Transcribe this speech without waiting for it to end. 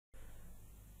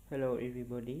Hello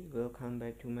everybody, welcome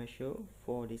back to my show.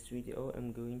 For this video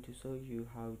I'm going to show you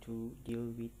how to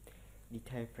deal with the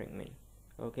type fragment.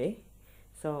 Okay,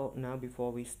 so now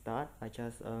before we start, I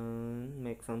just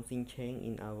make something change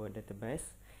in our database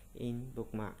in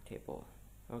bookmark table.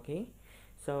 Okay,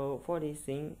 so for this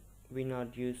thing we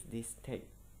not use this tag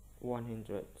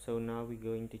 100, so now we're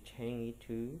going to change it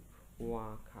to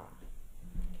waka.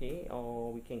 Okay,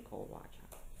 or we can call wacha.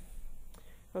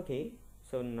 Okay,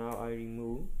 so now I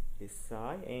remove this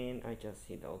side and I just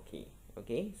hit OK.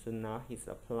 Okay, so now it's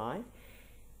applied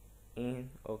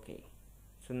and OK.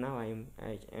 So now I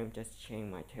am just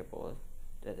change my table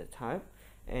data type,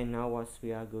 and now what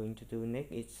we are going to do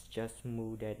next is just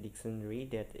move that dictionary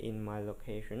that in my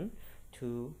location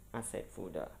to asset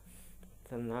folder.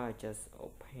 So now I just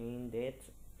open that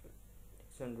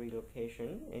dictionary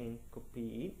location and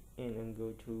copy it, and then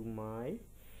go to my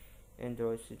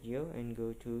Android Studio and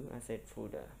go to asset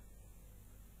folder.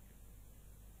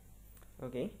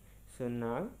 Okay, so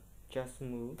now just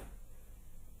move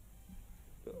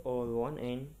the old one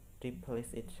and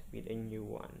replace it with a new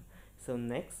one. So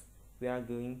next we are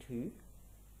going to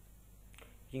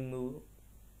remove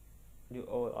the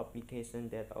old application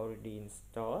that already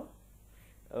installed.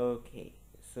 Okay,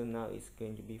 so now it's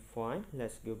going to be fine.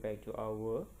 Let's go back to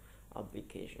our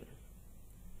application.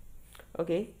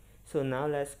 Okay, so now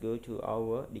let's go to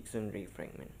our dictionary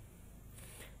fragment.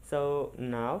 So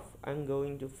now I'm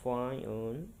going to find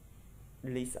on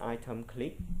list item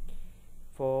click.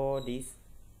 For this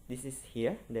is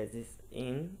here, that is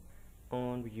in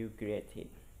on view created.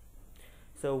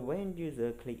 So when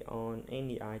user click on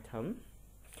any item,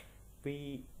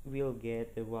 we will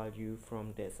get the value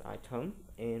from this item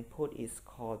and put its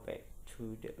callback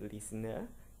to the listener.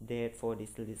 That for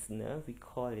this listener we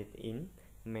call it in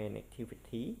main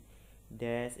activity.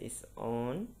 That is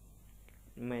on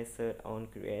method on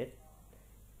create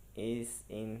is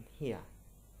in here.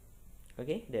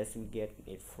 Okay, that's we get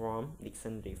it from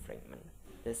dictionary fragment.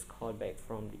 That's callback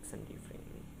from dictionary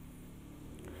fragment.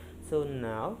 So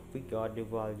now we got the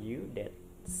value that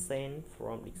sent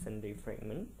from dictionary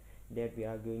fragment, that we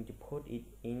are going to put it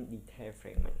in the type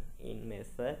fragment in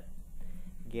method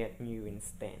get new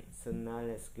instance. So now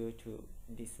let's go to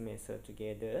this method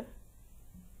together.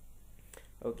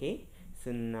 Okay,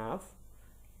 so now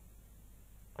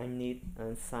I need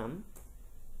some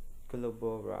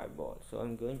global variable, so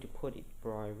I'm going to put it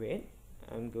private.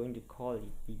 I'm going to call it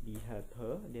DB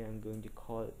helper, then I'm going to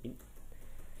call it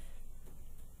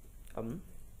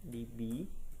DB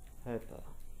helper.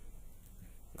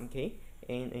 Okay,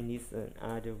 and this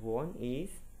another one is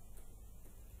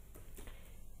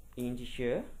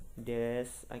integer,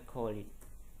 that's I call it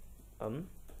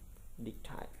dict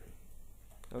type.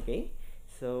 Okay,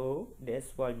 so that's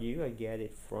value I get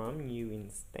it from new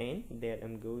instance that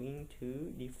I'm going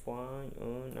to define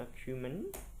an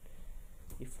argument,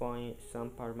 define some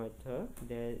parameter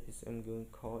that is I'm going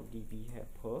to call DB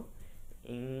helper,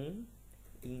 and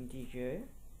integer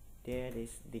that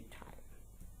is dict type.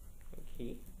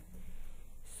 Okay,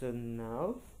 so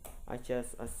now I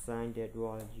just assign that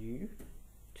value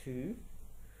to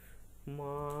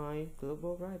my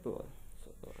global variable.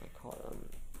 So I call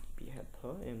DB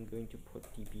helper. I'm going to put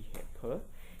DB helper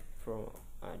from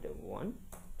other one.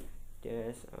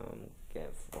 There's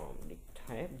get from dict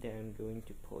type. Then I'm going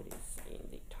to put this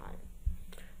in dict type.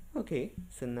 Okay,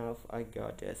 so now I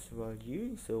got this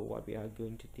value. So what we are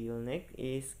going to deal next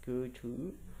is go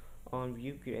to on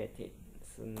view created.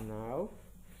 So now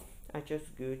I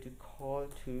just go to call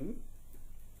to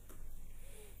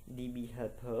DB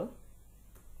helper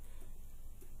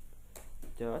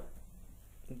dot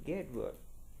get word.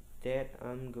 That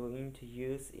I'm going to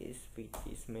use is with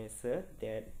this method,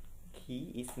 that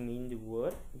key is mean the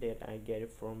word that I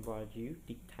get from value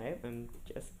dict type. I'm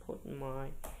just put my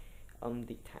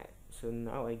dict type. So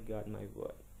now I got my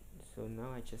word. So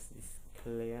now I just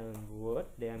declare a word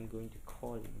that I'm going to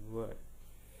call it word.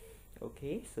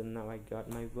 Okay, so now I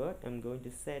got my word. I'm going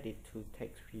to set it to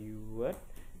text view word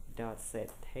dot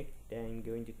set text. Then I'm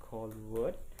going to call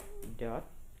word dot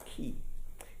key,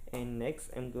 and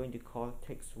next I'm going to call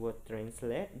text word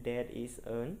translate, that is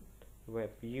on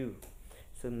web view.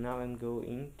 So now I'm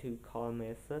going to call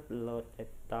method load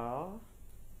data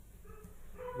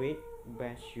with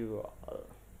base URL.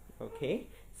 Okay,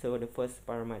 so the first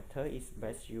parameter is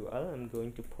base URL. I'm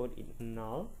going to put it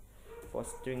null. For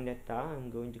string data I'm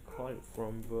going to call it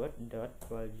from word dot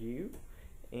value,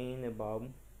 and about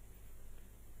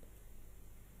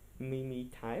mimi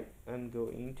type I'm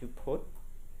going to put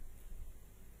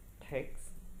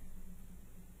text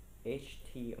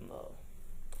HTML.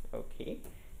 Okay,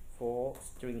 for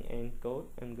string encode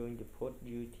I'm going to put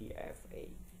UTF-8.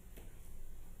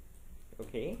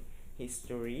 Okay,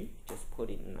 history, just put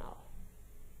it now.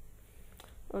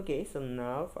 Okay, so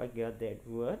now I got that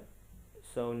word.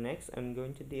 So next I'm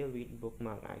going to deal with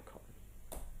bookmark icon.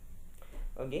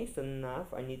 Okay, so now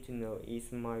I need to know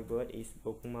is my word is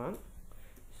bookmark.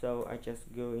 So I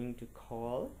just going to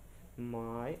call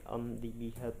my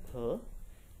DB helper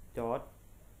dot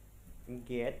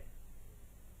get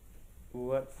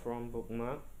word from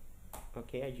bookmark.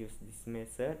 Okay, I use this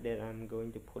method that I'm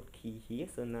going to put key here.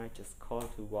 So now I just call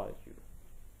to value.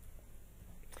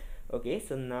 Okay,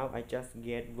 so now I just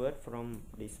get word from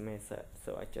this method.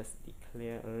 So I just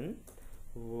declare an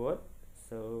word.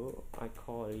 So I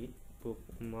call it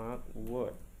bookmark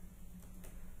word.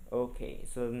 Okay,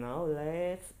 so now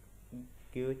let's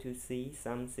go to see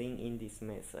something in this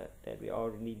method that we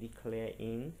already declared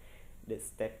in the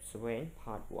steps 1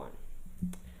 part 1.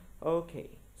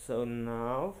 Okay, so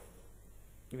now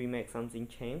we make something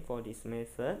change for this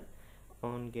method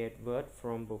on get word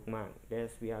from bookmark.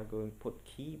 Yes, we are going to put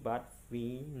key, but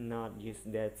we not use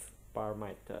that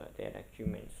parameter, that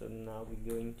argument. So now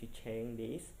we're going to change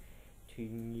this to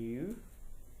new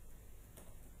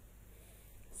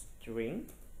string.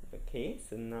 Okay,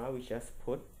 so now we just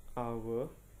put our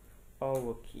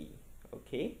key.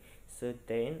 Okay, so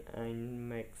then I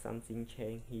make something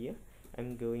change here.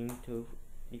 I'm going to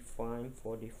define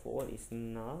for default is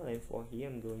null, and for here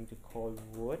I'm going to call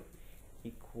word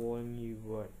equal new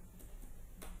word.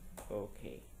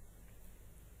 Okay,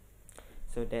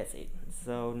 so that's it.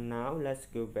 So now let's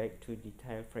go back to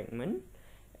detail fragment,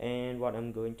 and what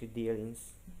I'm going to deal in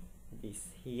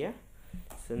this here.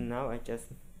 So now I just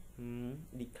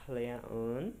declare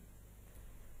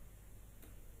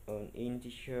an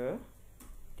integer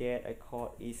that I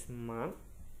call is mark,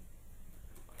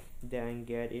 then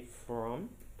get it from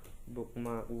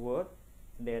bookmark word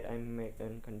that I make a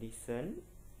condition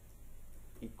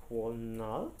equal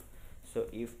null. So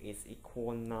if it's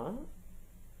equal null,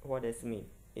 what does it mean?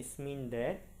 It means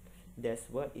that this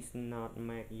word is not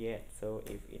marked yet. So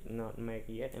if it's not marked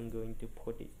yet, I'm going to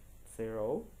put it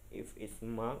 0. If it's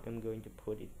marked, I'm going to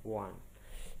put it 1.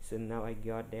 So now I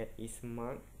got that is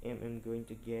marked, and I'm going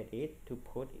to get it to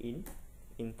put in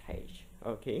tag.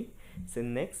 Okay, so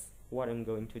next what I'm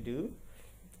going to do,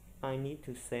 I need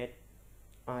to set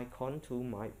icon to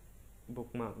my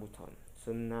bookmark button.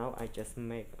 So now I just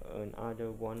make another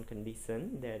one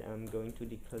condition that I'm going to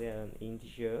declare an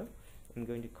integer. I'm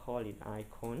going to call it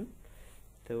icon.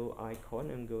 So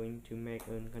icon, I'm going to make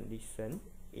a condition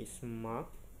is mark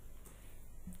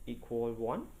equal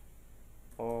 1,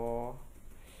 or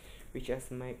we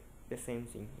just make the same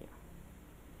thing here.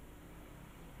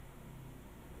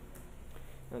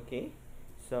 Okay,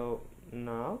 so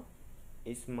now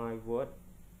is my word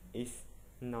is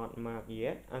not marked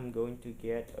yet. I'm going to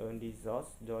get a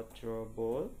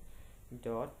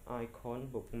resource.drawable.icon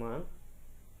bookmark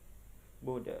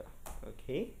border.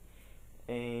 Okay,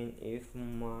 and if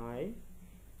my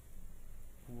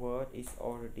word is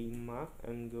already marked,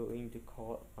 I'm going to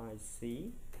call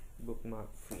IC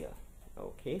bookmark field.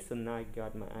 Okay, so now I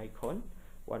got my icon.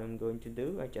 What I'm going to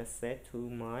do, I just set to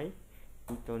my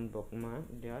button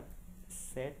bookmark dot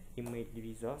set image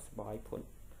resource by put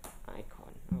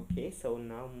icon. Okay, so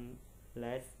now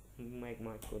let's make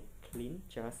my code clean,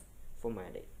 just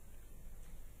format it.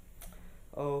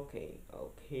 Okay,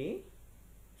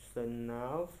 so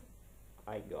now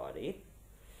I got it.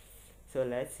 So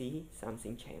let's see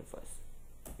something change first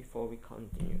before we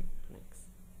continue next.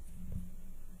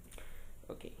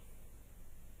 Okay,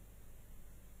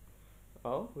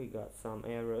 oh, we got some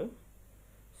error.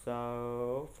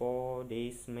 So for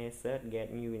this method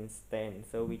get new instance,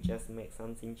 so we just make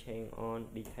something change on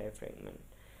detail fragment.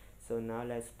 So now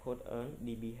let's put a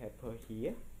DB helper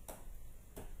here,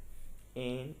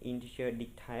 and integer the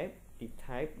type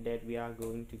that we are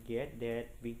going to get, that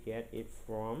we get it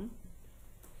from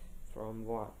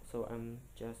what. So I'm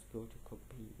just going to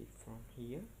copy it from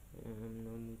here,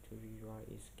 no need to rewrite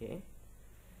it again.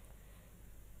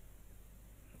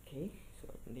 Okay, so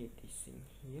I leave this thing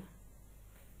here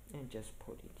and just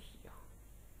put it here.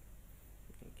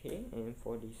 Okay, and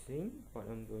for this thing, what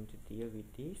I'm going to deal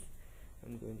with this,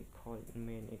 I'm going to call it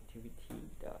main activity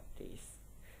dot this.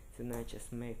 So now I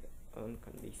just make a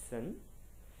condition.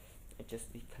 I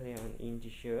just declare an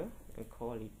integer and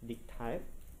call it dig type.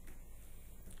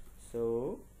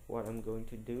 So what I'm going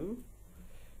to do,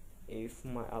 if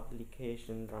my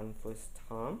application run first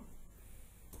time,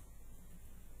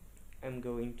 I'm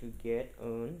going to get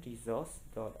a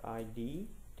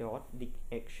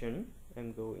resource.id.digAction.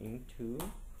 I'm going to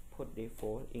put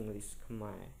default English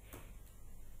command.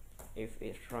 If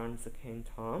it runs second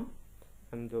time,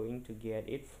 I'm going to get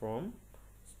it from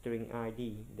string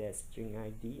ID. That string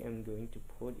ID I'm going to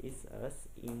put is as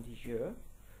integer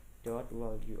dot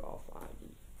value of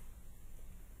ID.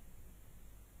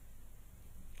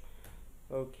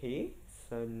 Okay,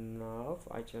 so now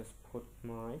I just put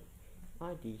my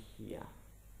ID here.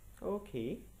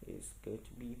 Okay, it's going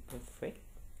to be perfect.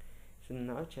 So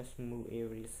now just move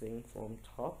everything from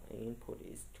top and put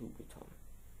it to bottom.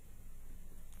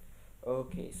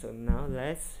 Okay, so now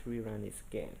let's rerun it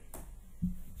again.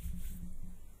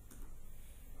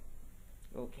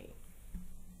 Okay,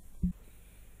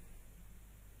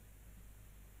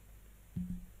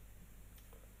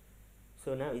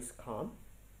 so now it's calm.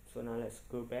 So now let's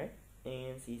go back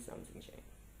and see something change.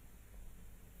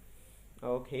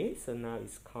 Okay, so now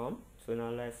it's calm. So now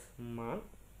let's mark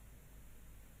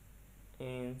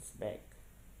and back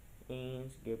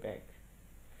and go back.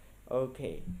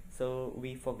 Okay, so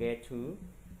we forget to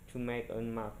make a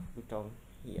mark button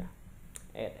here.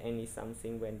 Add any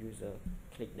something when user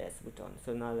click that button.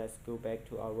 So now let's go back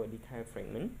to our detail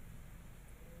fragment.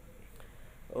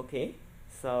 Okay,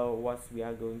 so what we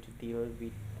are going to deal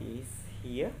with this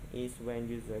here is when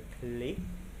user click.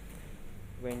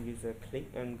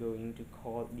 I'm going to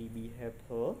call db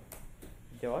helper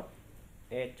dot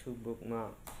add to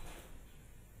bookmark.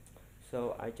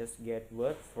 So I just get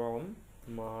word from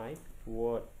my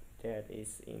word that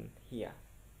is in here.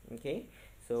 Okay,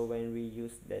 so when we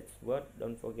use that word,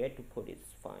 don't forget to put its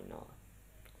final.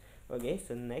 Okay,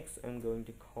 so next I'm going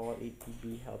to call it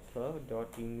db helper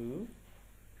dot remove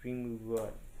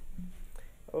word.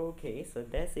 Okay, so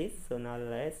that's it. So now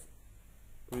let's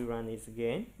rerun it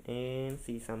again and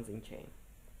see something change.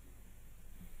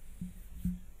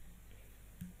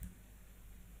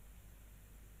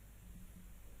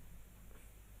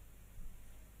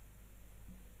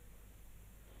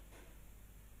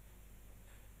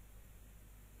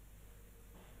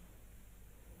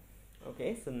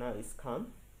 Okay, so now it's calm.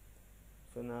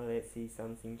 So now let's see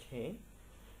something change.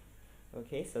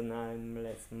 Okay, so now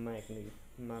let's mark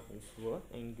this word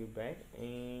and go back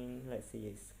and let's see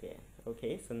it again.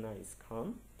 Okay, so now it's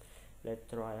calm. Let's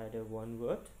try other one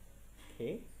word.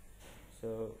 Okay,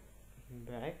 so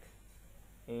back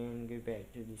and go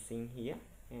back to this thing here,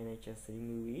 and I just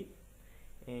remove it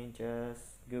and just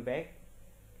go back.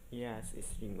 Yes,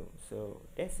 it's removed. So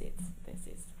that's it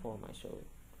for my show.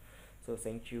 So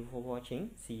thank you for watching.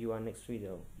 See you on next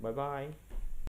video. Bye bye.